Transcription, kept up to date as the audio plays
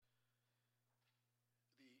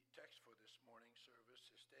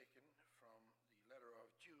verse is taken from the letter of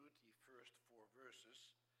Jude, the first 4 verses.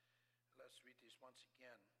 Let's read this once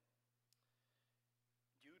again.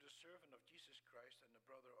 Jude, a servant of Jesus Christ and the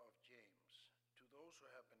brother of James, to those who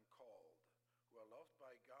have been called, who are loved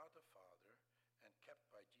by God the Father and kept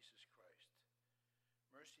by Jesus Christ.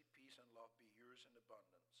 Mercy, peace, and love be yours in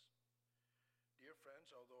abundance. Dear friends,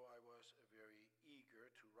 although I was very eager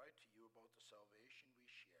to write to you about the salvation we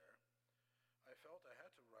share, I felt I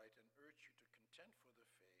had to write and urge you to contend for the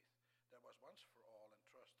faith that was once for all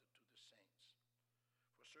entrusted to the saints.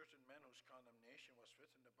 For certain men whose condemnation was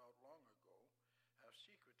written about long ago have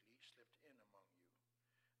secretly slipped in among you.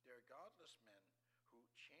 They are godless men who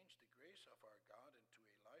changed the grace of our God into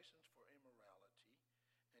a license for immorality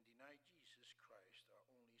and deny Jesus Christ, our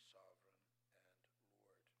only sovereign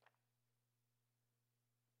and Lord.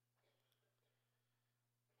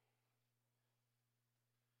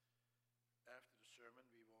 After the sermon,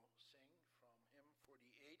 we will sing from hymn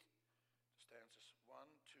 48, the stanzas 1,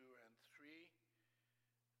 2, and 3,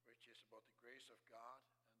 which is about the grace of God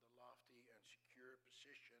and the lofty and secure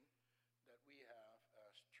position that we have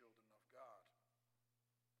as children of God.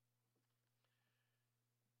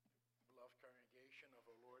 Beloved congregation of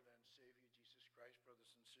our Lord and Savior Jesus Christ,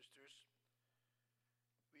 brothers and sisters,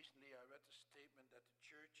 recently I read the statement that the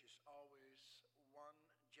church is always one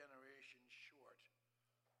generation short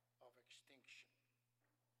of extinction.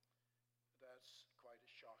 That's quite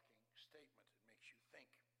a shocking statement. It makes you think.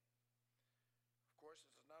 Of course,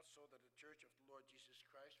 it is not so that the church of the Lord Jesus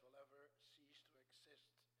Christ will ever cease to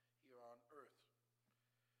exist here on earth.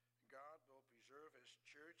 God will preserve his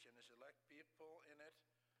church and his elect people in it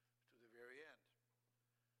to the very end.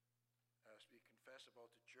 As we confess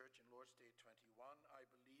about the church in Lord's Day 21, I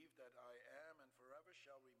believe that I am and forever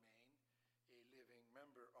shall remain a living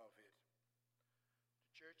member of it.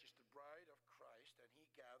 The church is the bride of Christ, and he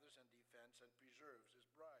gathers and defends and preserves his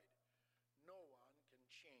bride. No one can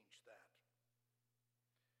change that.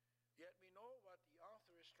 Yet we know what the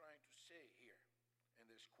author is trying to say here in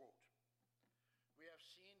this quote. We have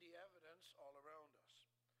seen the evidence all around us.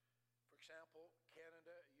 For example,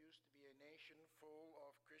 Canada used to be a nation full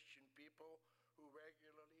of Christian people who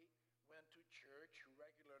regularly went to church, who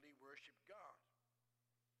regularly worshiped God.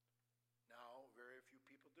 Now, very few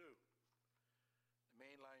people do. The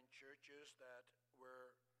mainline churches that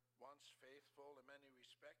were once faithful in many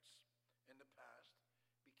respects in the past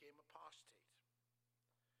became apostate,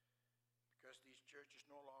 because these churches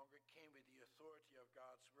no longer came with the authority of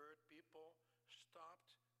God's word. People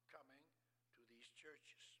stopped coming to these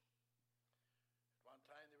churches. At one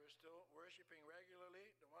time they were still worshiping regularly,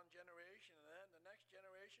 the one generation, and then the next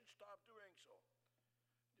generation stopped doing so.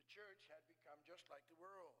 The church had become just like the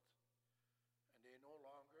world, and they no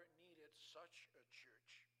longer needed such a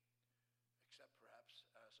church, except perhaps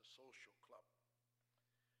as a social club.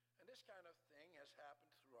 And this kind of thing has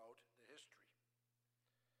happened throughout the history.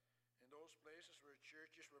 In those places where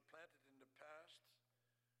churches were planted in the past,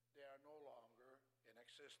 they are no longer in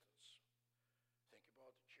existence. Think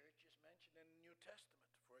about the churches mentioned in the New Testament.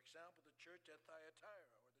 For example, the church at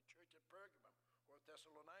Thyatira, or the church at Pergamum, or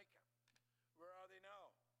Thessalonica. Where are they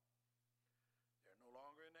now? They're no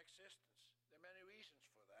longer in existence. There are many reasons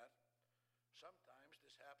for that. Sometimes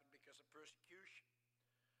this happened because of persecution,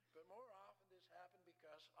 but more often this happened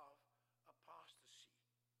because of apostasy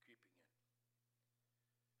creeping in.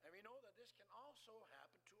 And we know that this can also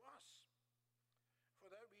happen to us.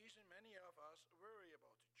 For that reason, many of us worry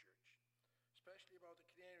about the church, especially about the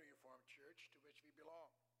Canadian Reformed Church to which we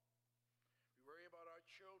belong. We worry about our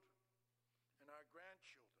children and our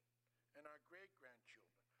grandchildren and our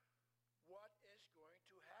great-grandchildren. What is going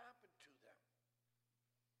to happen to them?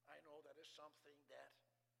 I know that is something that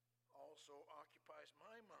also occupies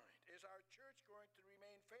my mind. Is our church going to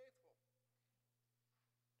remain faithful?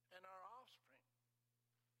 And our offspring?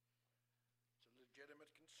 It's a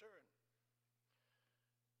legitimate concern.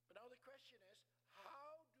 But now the question is,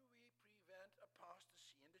 how do we prevent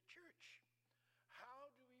apostasy in the church?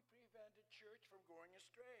 How do we prevent the church from going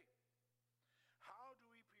astray? How do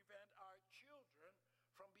we prevent our children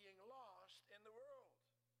from being lost in the world?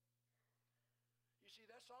 You see,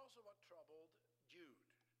 that's also what troubled Jude.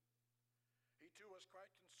 He too was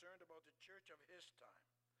quite concerned about the church of his time.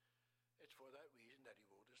 It's for that reason that he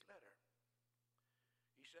wrote his letter.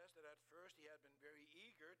 He says that at first he had been very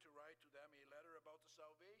eager to write to them a letter about the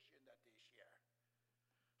salvation that they share.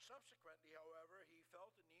 Subsequently, however, he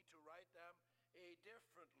felt the need to write them a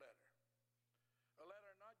different letter. A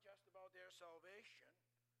letter not just about their salvation,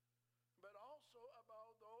 but also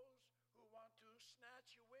about those who want to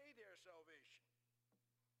snatch away their salvation.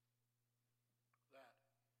 That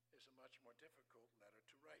is a much more difficult letter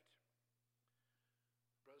to write.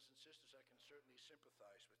 Brothers and sisters, I can certainly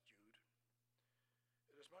sympathize with Jude.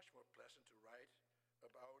 It is much more pleasant to write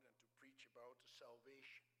about and to preach about the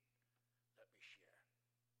salvation that we share.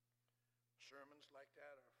 Sermons like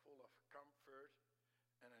that are full of comfort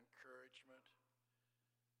and encouragement,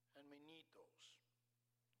 and we need those.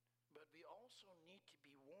 But we also need to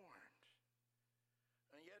be warned.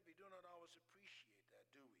 And yet we do not always appreciate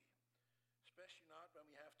that, do we? Especially not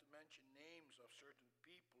when we have to mention names of certain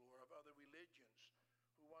people or of other religions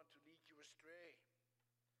who want to lead you astray.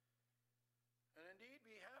 And indeed,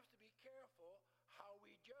 we have to be careful how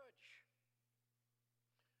we judge.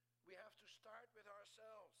 We have to start with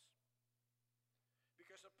ourselves,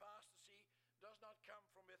 because apostasy does not come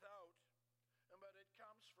from without, but it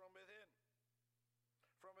comes from within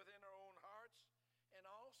our own hearts, and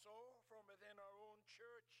also from within our own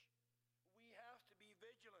church. We have to be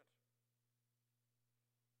vigilant.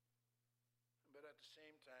 But at the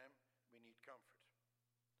same time, we need comfort.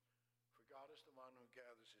 For God is the one who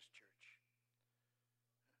gathers his church.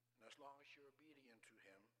 And as long as you're obedient to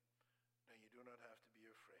him, then you do not have to be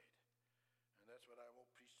afraid. And that's what I will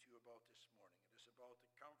preach to you about this morning. It is about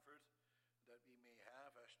the comfort that we may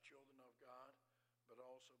have as children of God, but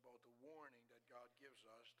also about the warning that God gives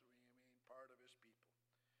us to remain part of his people.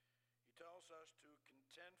 He tells us to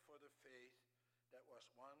contend for the faith that was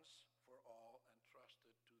once for all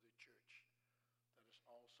entrusted to the church. That is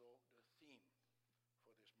also the theme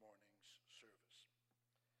for this morning's service.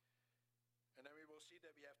 And then we will see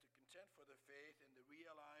that we have to contend for the faith in the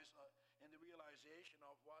realization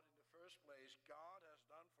of what in the first place God has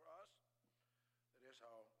done for us. That is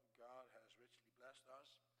how God has richly blessed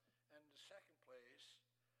us. And in the second place,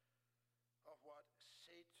 of what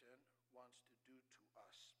Satan wants to do to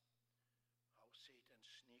us. How Satan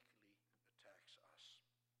sneakily attacks us.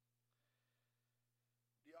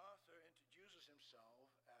 The author introduces himself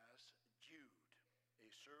as Jude, a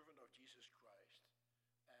servant of Jesus Christ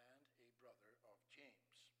and a brother of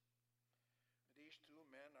James. These two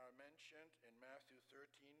men are mentioned in Matthew 13,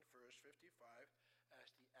 verse 55, as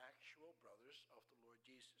the actual brothers of the Lord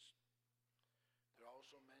Jesus. They're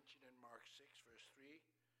also mentioned in Mark 6, verse 3,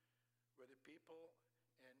 where the people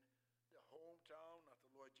in the hometown of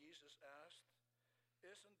the Lord Jesus asked,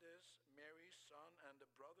 "Isn't this Mary's son and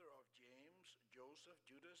the brother of James, Joseph,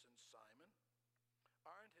 Judas, and Simon?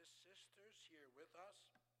 Aren't his sisters here with us?"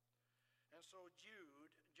 And so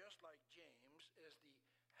Jude, just like James, is the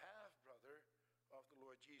half-brother of the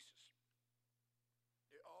Lord Jesus.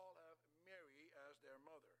 They all have Mary as their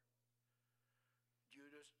mother.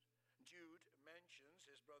 Jude mentions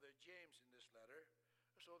his brother James in this letter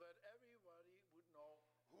so that everybody would know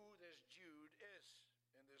who this Jude is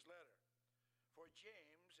in this letter. For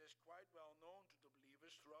James is quite well known to the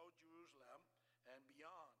believers throughout Jerusalem and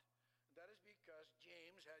beyond. That is because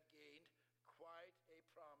James had gained quite a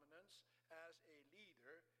prominence as a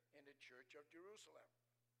leader in the church of Jerusalem.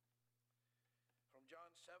 From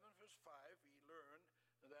John 7, verse 5, we learn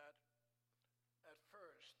that at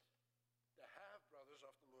first, the half-brothers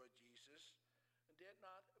of the Lord Jesus did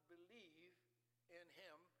not believe in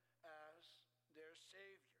him as their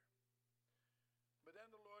Savior. But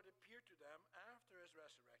then the Lord appeared to them after his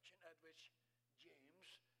resurrection, at which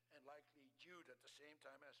James, and likely Jude at the same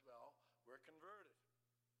time as well, were converted.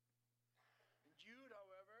 Jude,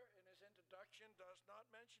 however, in his introduction does not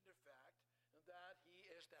mention the fact that he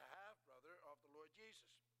is the half-brother of the Lord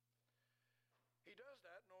Jesus. He does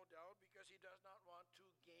that, no doubt, because he does not want to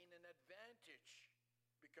gain an advantage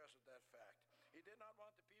because of that fact. He did not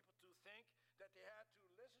want the people to think that they had to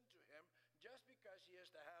listen to him just because he is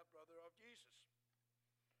the half-brother of Jesus.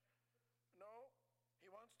 No, he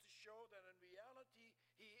wants to show that in reality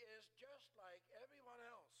he is just like everyone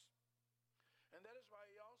else. And that is why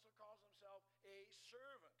he also calls himself a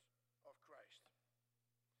servant of Christ.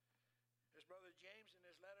 His brother James in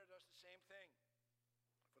his letter does the same thing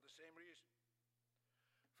for the same reason.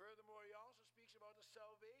 Furthermore, he also speaks about the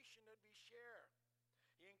salvation that we share.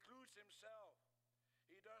 He includes himself.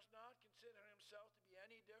 He does not consider himself to be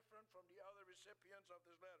any different from the other recipients of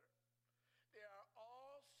this letter. They are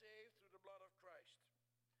all saved through the blood of Christ.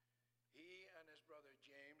 He and his brother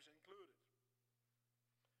James included.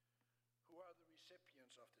 Who are the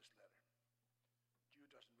recipients of this letter?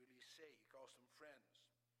 Jude doesn't really say. He calls them friends.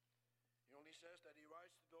 He only says that he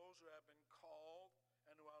writes to those who have been called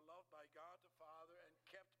and who are loved by God the Father and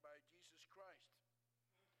kept by Jesus Christ.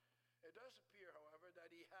 It does appear, however,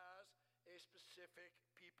 that he has a specific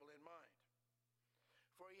people in mind.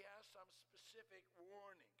 For he has some specific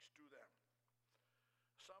warnings to them.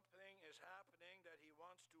 Something is happening that he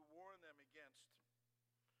wants to warn them against.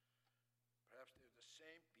 Perhaps they're the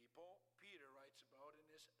same people Peter writes about in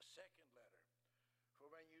his second letter. For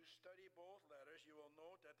when you study both letters, you will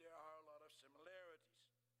note that there are a lot of similarities.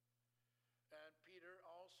 And Peter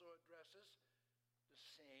also addresses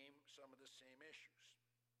some of the same issues.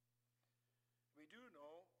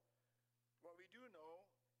 What we do know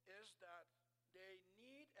is that they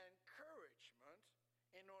need encouragement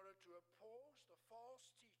in order to oppose the false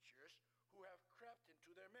teachers who have crept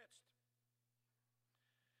into their midst.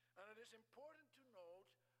 And it is important to note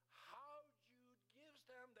how Jude gives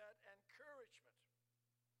them that encouragement.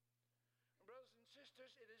 Brothers and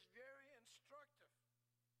sisters, it is very instructive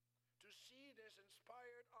to see this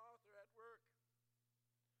inspired author at work.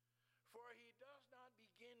 For he does not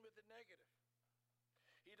begin with the negative.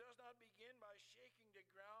 He does not begin by shaking the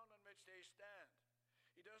ground on which they stand.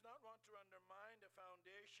 He does not want to undermine the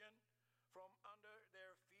foundation from under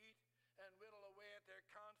their feet and whittle away at their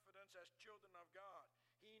confidence as children of God.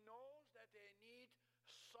 He knows that they need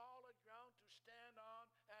solid ground to stand on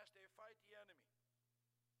as they fight the enemy.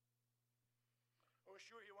 Oh,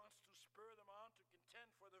 sure, he wants to spur them on to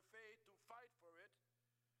contend for the faith, to fight for it.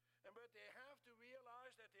 But they have to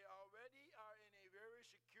realize that they already are in a very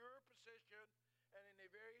secure position and in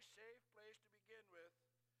a very safe place to begin with.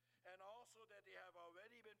 And also that they have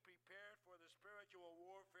already been prepared for the spiritual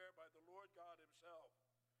warfare by the Lord God himself.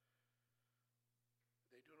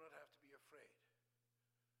 They do not have to be afraid,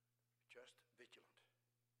 just vigilant.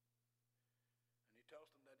 And he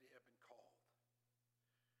tells them that they have been called.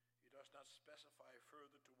 He does not specify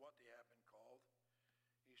further to what they have been called.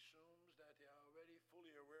 He assumes that they are already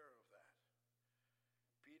fully aware of that.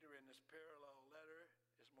 Peter, in his parallel letter,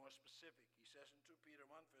 is more specific. He says in 2 Peter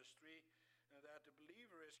 1 verse 3, that the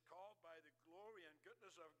believer is called by the glory and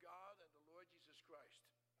goodness of God and the Lord Jesus Christ.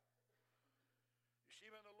 You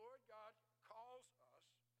see, when the Lord God calls us,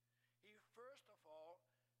 he first of all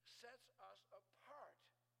sets us apart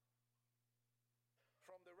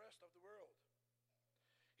from the rest of the world.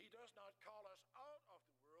 He does not call us out of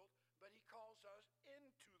the world, but he calls us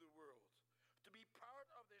into the world, to be part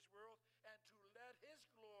of this world and to let his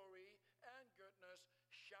glory and goodness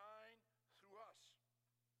shine through us.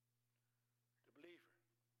 The believer,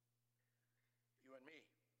 you and me.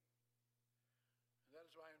 And that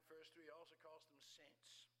is why in verse 3 he also calls them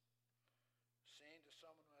saints. Saint is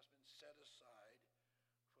someone who has been set aside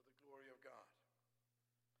for the glory of God.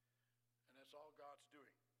 And that's all God's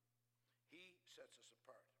doing. He sets us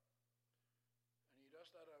apart. And he does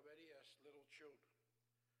that already as little children.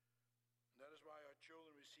 And that is why our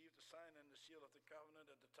children receive the sign and the seal of the covenant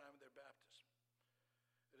at the time of their baptism.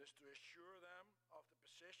 It is to assure them of the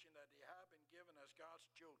position that they have been given as God's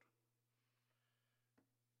children.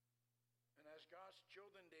 And as God's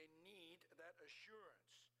children, they need that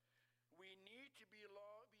assurance. We need to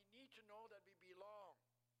know that we belong.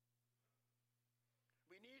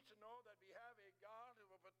 We need to know that we have a God who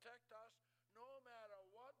will protect us no matter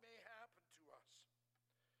what may happen to us.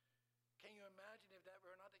 Can you imagine if that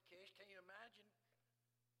were not the case? Can you imagine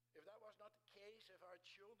if that was not the case, if our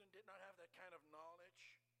children did not have that kind of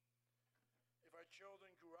knowledge? If our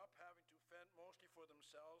children grew up having to fend mostly for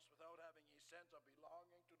themselves without having a sense of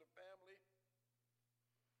belonging to the family,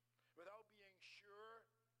 without being sure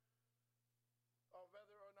of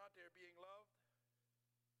whether or not they're being loved?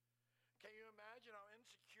 Can you imagine how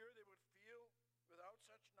insecure they would feel without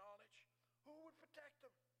such knowledge? Who would protect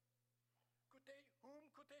them? Whom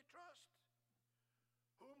could they trust?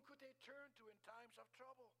 Whom could they turn to in times of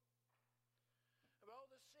trouble? Well,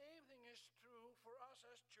 the same thing is true for us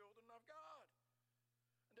as children of God.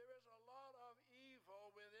 There is a lot of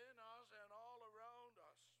evil within us and all around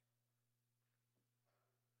us.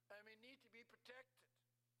 And we need to be protected.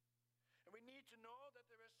 And we need to know that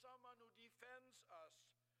there is someone who defends us,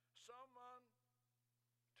 someone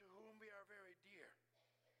to whom we are very dear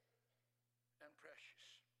and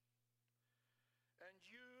precious. And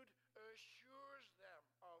Jude assures them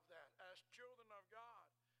of that as children of God.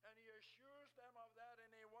 And he assures them of that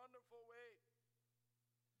in a wonderful way.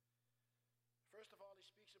 First of all, he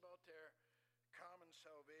speaks about their common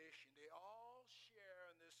salvation. They all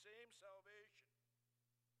share in the same salvation.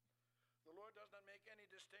 The Lord does not make any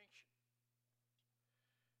distinction.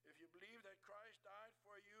 If you believe that Christ died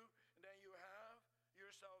for you, then you have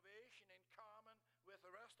your salvation in common with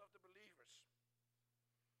the rest of the believers.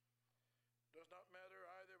 It does not matter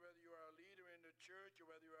either whether you are a leader in the church or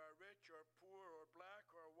whether you are rich or poor or black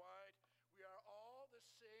or white. We are all the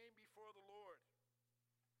same before the Lord.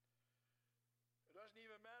 It doesn't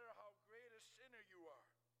even matter how great a sinner you are.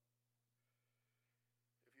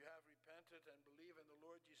 If you have repented and believe in the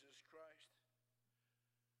Lord Jesus Christ,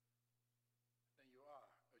 then you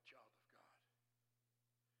are a child of God.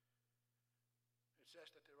 It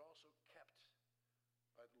says that they're also kept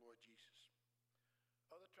by the Lord Jesus.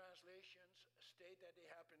 Other translations state that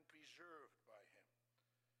they have been preserved by him.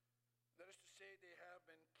 That is to say, they have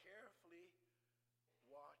been carefully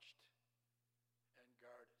watched and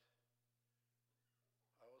guarded.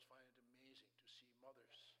 I always find it amazing to see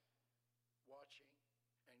mothers watching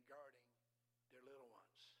and guarding their little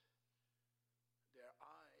ones. Their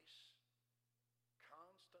eyes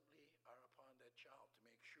constantly are upon that child to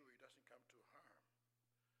make sure he doesn't come to harm.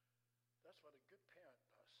 That's what a good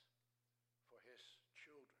parent does for his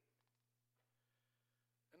children.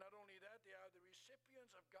 And not only that, they are the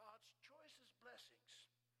recipients of God's choicest blessings: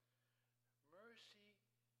 mercy,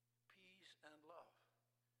 peace, and love.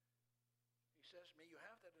 He says, may you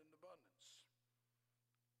have that in abundance.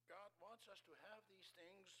 God wants us to have these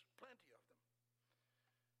things, plenty of them.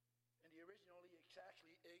 And originally, it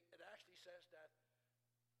actually says that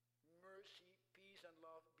mercy, peace, and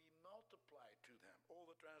love be multiplied to them. All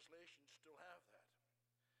the translations still have that.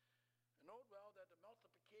 And note well that the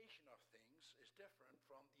multiplication of things is different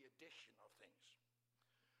from the addition of things.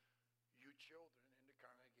 You children in the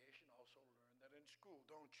congregation also learn that in school,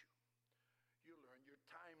 don't you? You learn your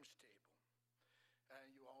times table.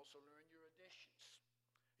 And you also learn your additions.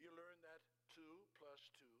 You learn that 2 plus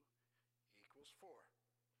 2 equals 4.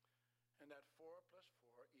 And that 4 plus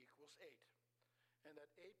 4 equals 8. And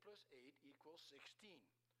that 8 plus 8 equals 16.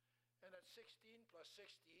 And that 16 plus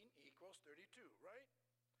 16 equals 32, right?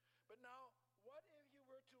 But now, what if you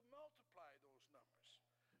were to multiply those numbers?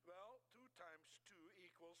 Well, 2 times 2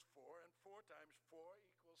 equals 4, and 4 times 4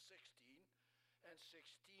 equals 16. And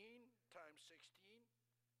 16 times 16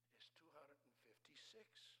 is 256.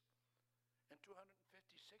 And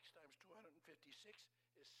 256 times 256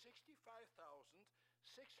 is 65,636.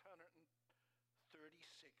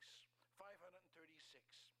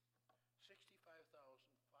 536.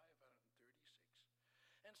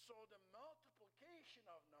 65,536. And so the multiplication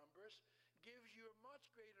of numbers gives you a much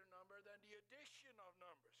greater number than the addition of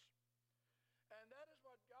numbers. And that is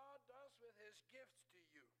what God does with his gifts to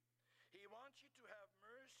you. He wants you to have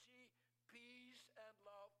mercy, peace, and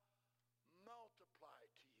love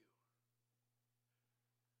multiplied to you.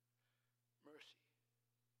 Mercy.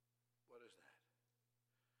 What is that?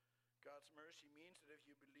 God's mercy means that if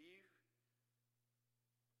you believe,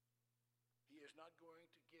 he is not going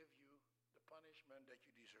to give you the punishment that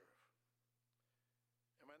you deserve.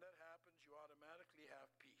 And when that happens, you automatically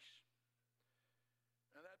have peace.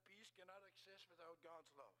 And that peace cannot exist without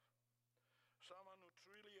God's love. Someone who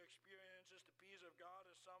truly experiences the peace of God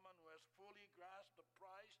is someone who has fully grasped the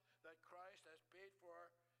price that Christ has paid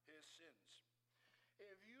for his sins.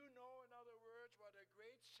 If you know, in other words, what a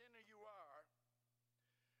great sinner you are,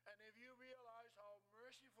 and if you realize how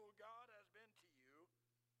merciful God has been to you,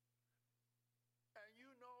 and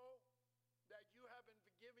you know that you have been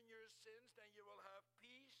forgiven your sins, then you will have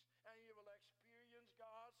peace and you will experience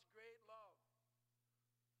God's great love.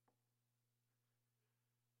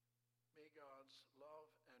 May God's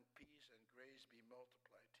love and peace and grace be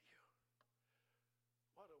multiplied to you.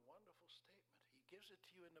 What a wonderful statement. He gives it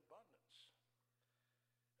to you in abundance.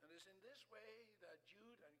 And it's in this way that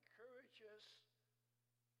Jude encourages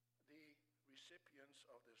the recipients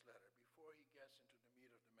of this letter before he gets into the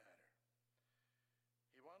meat of the matter.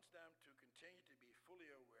 He wants them to continue to be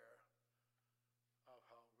fully aware of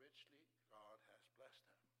how richly God has blessed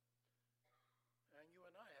them. And you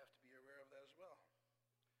and I have to be aware of that as well.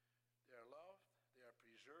 They are loved, they are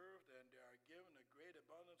preserved, and they are given a great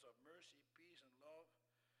abundance of mercy, peace, and love.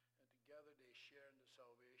 And together they share in the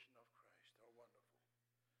salvation of Christ. How wonderful.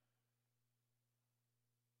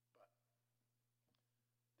 But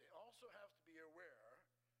they also have to be aware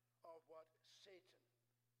of what Satan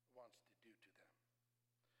wants to do to them.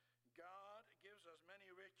 God gives us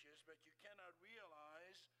many riches, but you cannot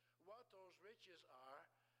realize what those riches are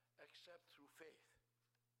except through faith.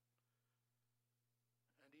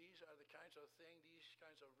 And these are the kinds of things, these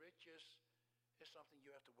kinds of riches is something you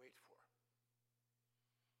have to wait for.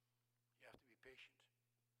 You have to be patient.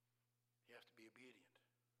 You have to be obedient.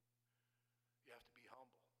 You have to be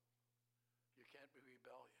humble. You can't be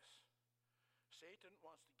rebellious. Satan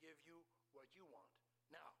wants to give you what you want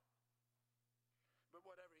now. But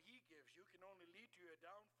whatever he gives you can only lead to your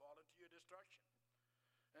downfall and to your destruction.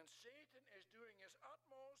 And Satan is doing his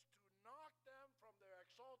utmost to knock them from their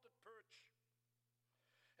exalted perch.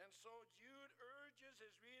 And so Jude urges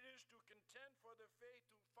his readers to contend for the faith,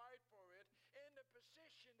 to fight for it in the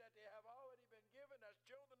position that they have already been given as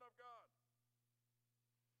children of God.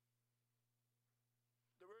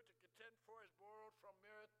 The word to contend for is borrowed from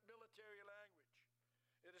military language.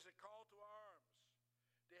 It is a call to arms.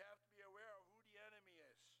 They have to be aware of who the enemy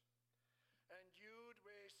is. And Jude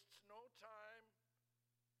wastes no time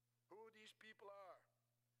who these people are.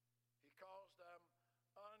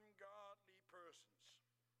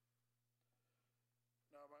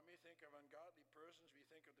 think of ungodly persons, we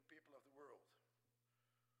think of the people of the world,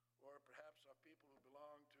 or perhaps of people who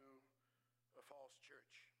belong to a false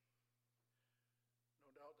church. No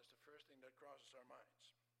doubt that's the first thing that crosses our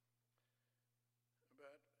minds.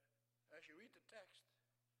 But as you read the text,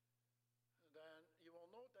 then you will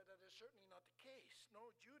note that that is certainly not the case. No,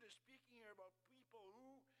 Jude is speaking here about people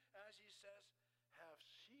who, as he says, have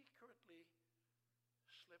secretly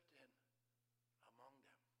slipped in among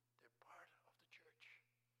them. They're part of the church.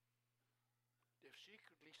 They've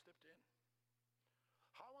secretly slipped in.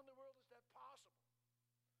 How in the world is that possible?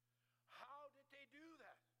 How did they do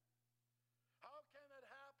that? How can that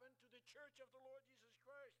happen to the church of the Lord Jesus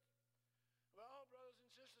Christ? Well, brothers and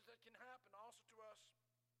sisters, that can happen also to us.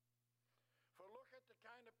 For look at the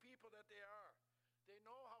kind of people that they are. They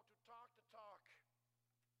know how to talk the talk.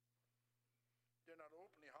 They're not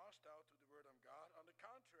openly hostile to the Word of God. On the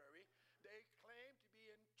contrary, they claim to be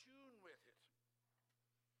in tune with it.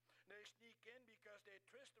 They sneak in because they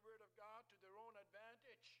twist the Word of God to their own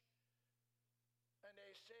advantage. And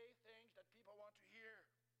they say things that people want to hear.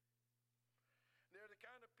 They're the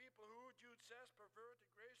kind of people who, Jude says, pervert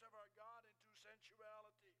the grace of our God into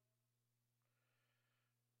sensuality.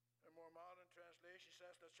 A more modern translation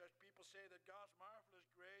says that such people say that God's marvelous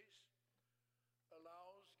grace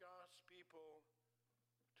allows God's people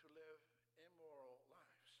to live immoral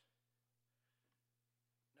lives.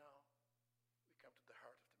 Now, we come to the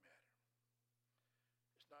heart of the matter.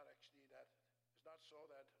 It's not so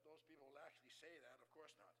that those people will actually say that, of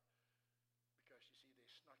course not. Because you see, they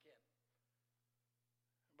snuck in.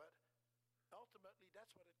 But ultimately,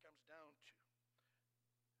 that's what it comes down to.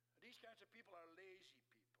 These kinds of people are lazy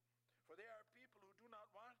people. For they are people who do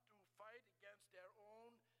not want to fight against their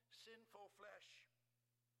own sinful flesh.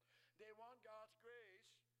 They want God's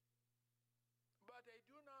grace, but they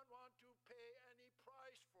do not want to pay any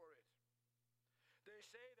price for it. They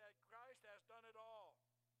say that Christ has done it all.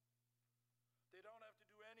 They don't have to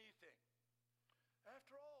do anything.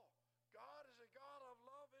 After all, God is a God of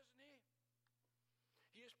love, isn't He?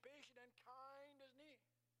 He is patient and kind, isn't He?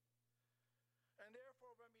 And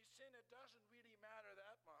therefore, when we sin, it doesn't really matter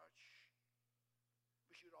that much.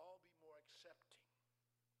 We should all be more accepting.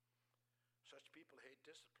 Such people hate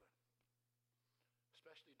discipline,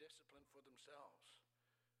 especially discipline for themselves.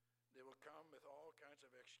 They will come with all kinds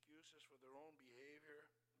of excuses for their own behavior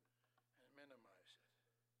and minimize it.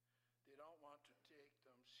 They don't want to take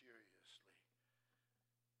them seriously.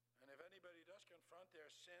 And if anybody does confront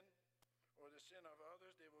their sin or the sin of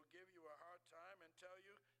others, they will give you a hard time and tell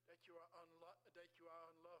you that you are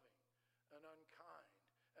unloving and unkind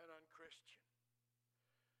and unchristian.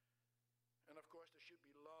 And of course, there should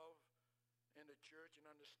be love in the church and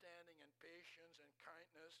understanding and patience and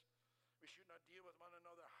kindness. We should not deal with one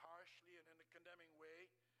another harshly and in a condemning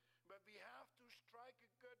way. But we have to strike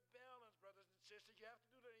a good balance, brothers and sisters. You have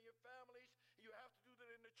to do that in your families. You have to do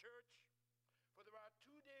that in the church. For there are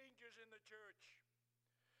two dangers in the church.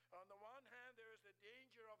 On the one hand, there is the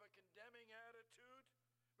danger of a condemning attitude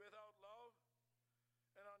without love.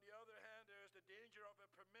 And on the other hand, there is the danger of a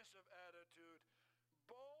permissive attitude.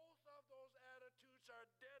 Both of those attitudes are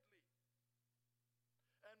deadly.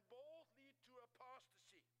 And both lead to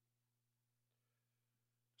apostasy.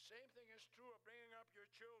 Same thing is true of bringing up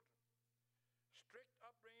your children. Strict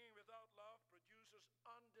upbringing without love produces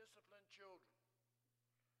undisciplined children.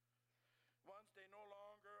 Once they no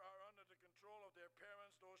longer are under the control of their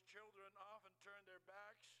parents, those children often turn their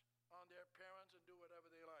backs on their parents and do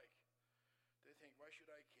whatever they like. They think, why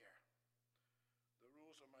should I care? The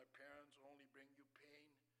rules of my parents only bring you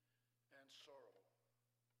pain and sorrow.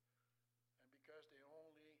 And because they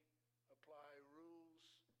only apply rules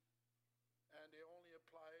and they only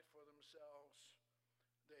apply it for themselves,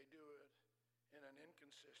 they do it in an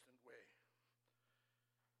inconsistent way.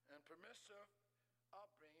 And permissive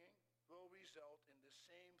upbringing will result in the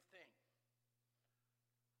same thing.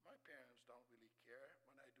 My parents don't really care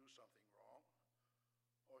when I do something wrong,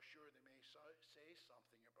 or sure, they may say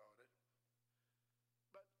something about it,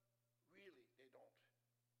 but really they don't.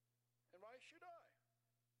 And why should I?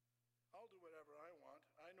 I'll do whatever I want.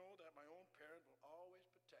 I know that my own parent will always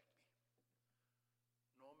protect me,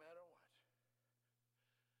 no matter what.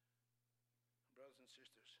 Brothers and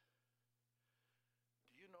sisters,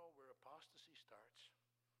 do you know where apostasy starts?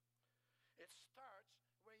 It starts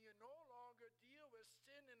when you no longer deal with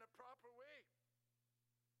sin in a proper way.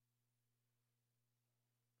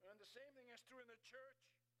 And the same thing is true in the church.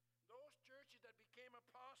 Those churches that became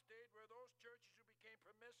apostate were those churches who became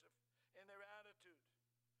permissive in their attitude.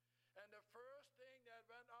 And the first thing that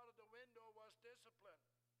went out of the window was discipline.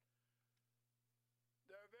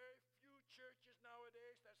 There are very few churches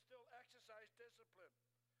nowadays that still exercise discipline.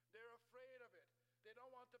 They're afraid of it. They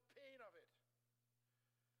don't want the pain of it.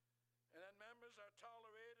 And then members are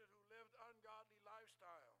tolerated who lived ungodly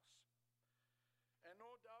lifestyles. And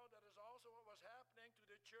no doubt that is also what was happening to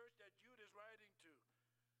the church that Jude is writing to.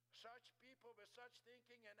 Such people with such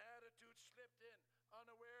thinking and attitudes slipped in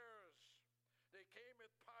unawares. They came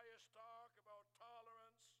with pious talk about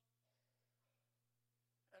tolerance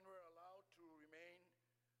and were allowed to remain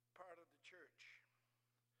part of the church.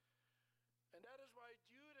 And that is why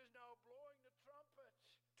Jude is now blowing the trumpet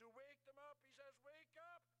to wake them up. He says, wake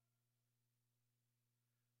up.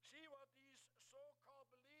 See what these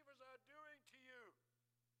so-called believers are doing to you.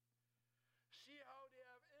 See how they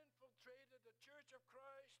have infiltrated the church of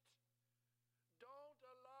Christ. Don't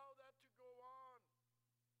allow that to go on.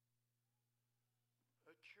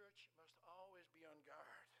 A church must always be on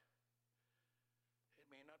guard.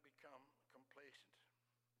 It may not become complacent.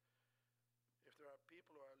 If there are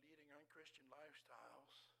people who are leading unchristian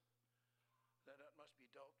lifestyles, then that must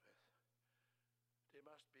be dealt with. They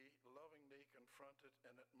must be lovingly confronted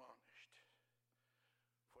and admonished.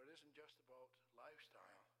 For it isn't just about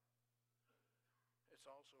lifestyle. It's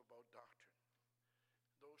also about doctrine.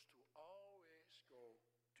 Those two always go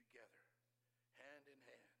together, hand in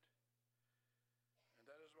hand. And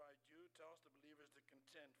that is why Jude tells the believers to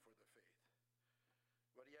contend for the faith.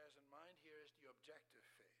 What he has in mind here is the objective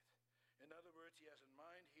faith. In other words, he has in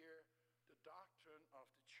mind here the doctrine of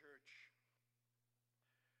the church.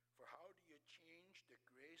 For how do you change the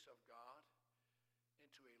grace of God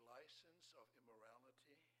into a license of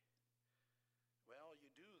immorality? Well,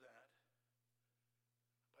 you do that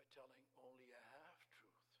by telling only a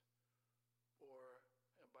half-truth or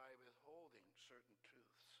by withholding certain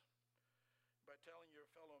truths. By telling your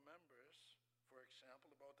fellow members, for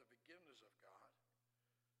example, about the forgiveness of God,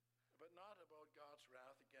 but not about God's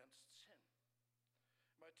wrath against sin.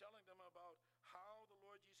 By telling them about how the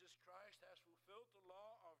Lord Jesus Christ has fulfilled the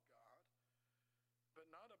law of God, but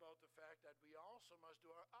not about the fact that we also must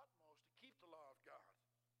do our utmost to keep the law of God.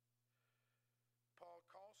 Paul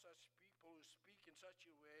calls such people who speak in such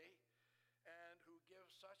a way and who give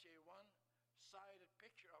such a one-sided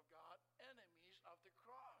picture of God enemies of the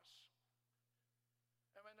cross.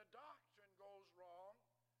 And when the doctrine goes wrong,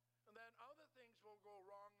 and then other things will go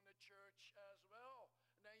wrong in the church as well.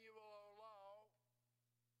 And then you will allow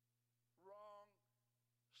wrong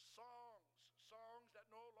songs that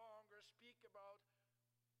no longer speak about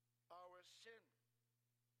our sin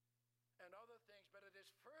and other things. But it is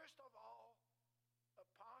first of all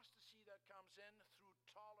apostasy that comes in through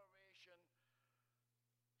toleration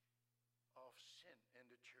of sin in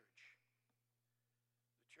the church.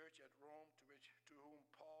 The church at Rome to whom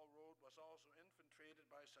Paul wrote was also infiltrated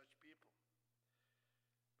by such people.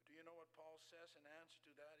 But do you know what Paul says in answer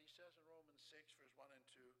to that? He says in Romans 6, verse 1 and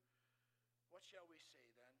 2, what shall we say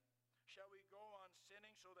then? Shall we go on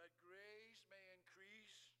sinning so that grace may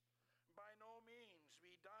increase? By no means.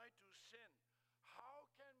 We died to sin.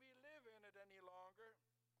 How can we live in it any longer?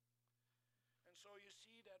 And so you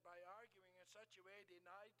see that by arguing in such a way, they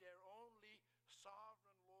denied their only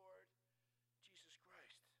sovereign Lord, Jesus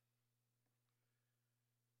Christ.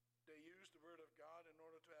 They used the word of God in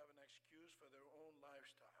order to have an excuse for their own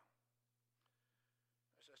lifestyle.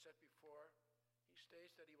 As I said before, he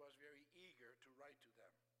states that he was very eager to write to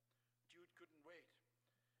them. Jude couldn't wait.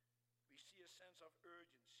 We see a sense of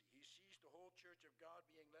urgency. He sees the whole church of God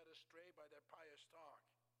being led astray by their pious talk.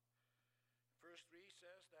 Verse 3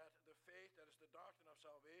 says that the faith that is the doctrine of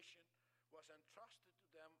salvation was entrusted to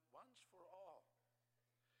them once for all.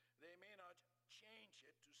 They may not change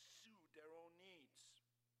it to suit their own needs.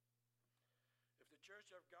 If the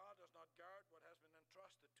church of God does not guard what has been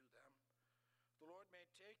entrusted to them, the Lord may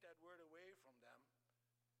take that word away from them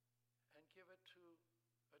and give it to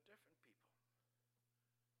a different people.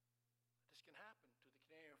 This can happen to the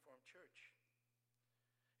Canadian Reformed Church.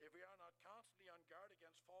 If we are not constantly on guard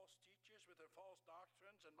against false teachers with their false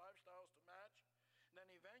doctrines and lifestyles to match, then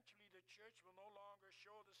eventually the church will no longer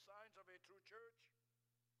show the signs of a true church.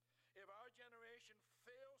 If our generation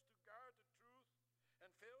fails to guard the truth and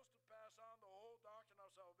fails to pass on the whole doctrine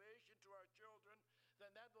of salvation to our children, then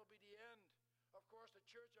that will be the end. Of course, the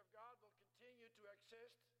church of God will continue to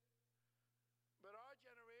exist, but our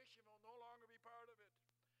generation will no longer be part of it.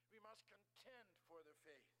 We must contend for the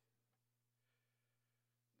faith.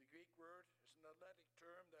 The Greek word is an athletic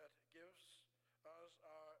term that gives us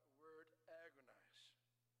our word agonize.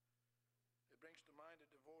 It brings to mind a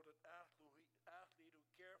devoted athlete who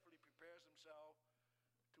carefully prepares himself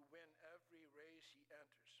to win every race he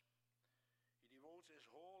enters. He devotes his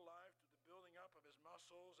whole life to the building up of his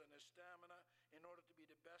muscles and his stamina in order to be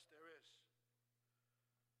the best there is.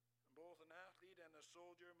 And Both an athlete and a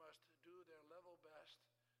soldier must do their level best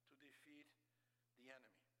to defeat the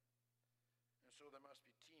enemy. And so there must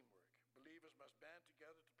be teamwork. Believers must band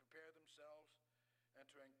together to prepare themselves and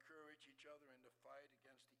to encourage each other in the fight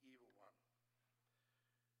against the evil one.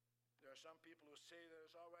 There are some people who say that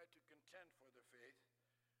it's all right to contend for the faith,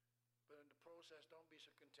 but in the process, don't be so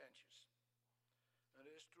contentious. And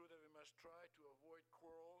it is true that we must try to avoid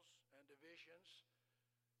quarrels and divisions,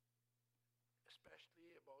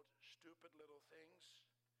 especially about stupid little things.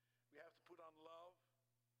 We have to put on love.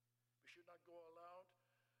 We should not go around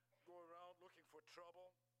looking for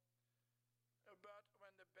trouble. But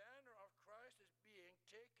when the banner of Christ is being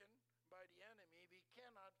taken by the enemy, we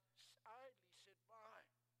cannot idly sit by.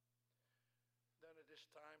 Then it is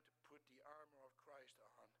time to put the armor of Christ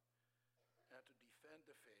on and to defend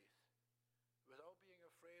the faith without being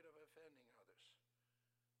afraid of offending others,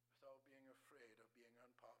 without being afraid of being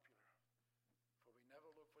unpopular. For we never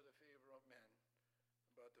look for the favor of men,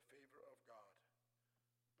 but the favor of God.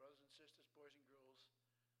 Brothers and sisters, boys and girls,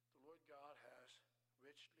 the Lord God has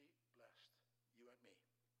richly blessed you and me.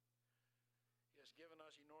 He has given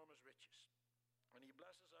us enormous riches, and he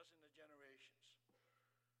blesses us in the generations.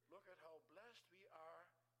 Look at how blessed we are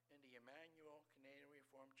in the Emmanuel Canadian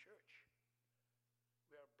Reformed Church.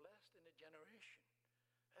 We are blessed in a generation.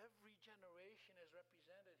 Every generation is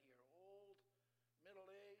represented here. Old,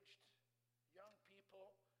 middle-aged, young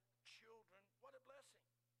people, children. What a blessing.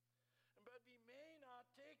 But we may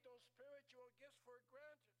not take those spiritual gifts for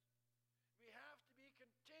granted. We have to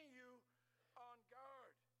continue on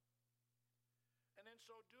guard. And in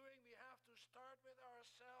so doing, we have to start with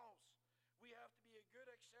ourselves. We have to be a good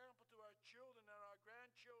example to our children and our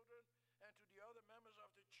grandchildren and to the other members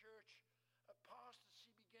of the church.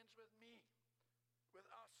 Apostasy begins with me, with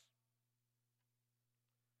us.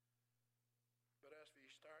 But as we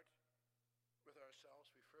start with ourselves,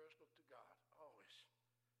 we first look to God, always,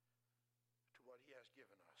 to what he has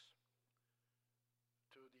given us,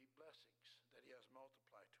 to the blessings that he has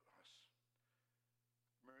multiplied to us.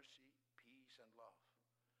 Mercy, peace, and love.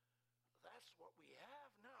 That's what we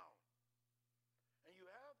have now. And you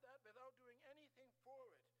have that without doing anything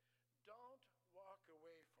for it. Don't walk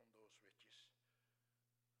away from those riches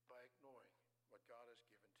by ignoring what God has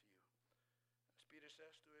given to you. As Peter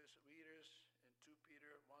says to his readers in 2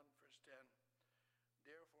 Peter 1 verse 10,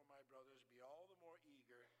 therefore, my brothers, be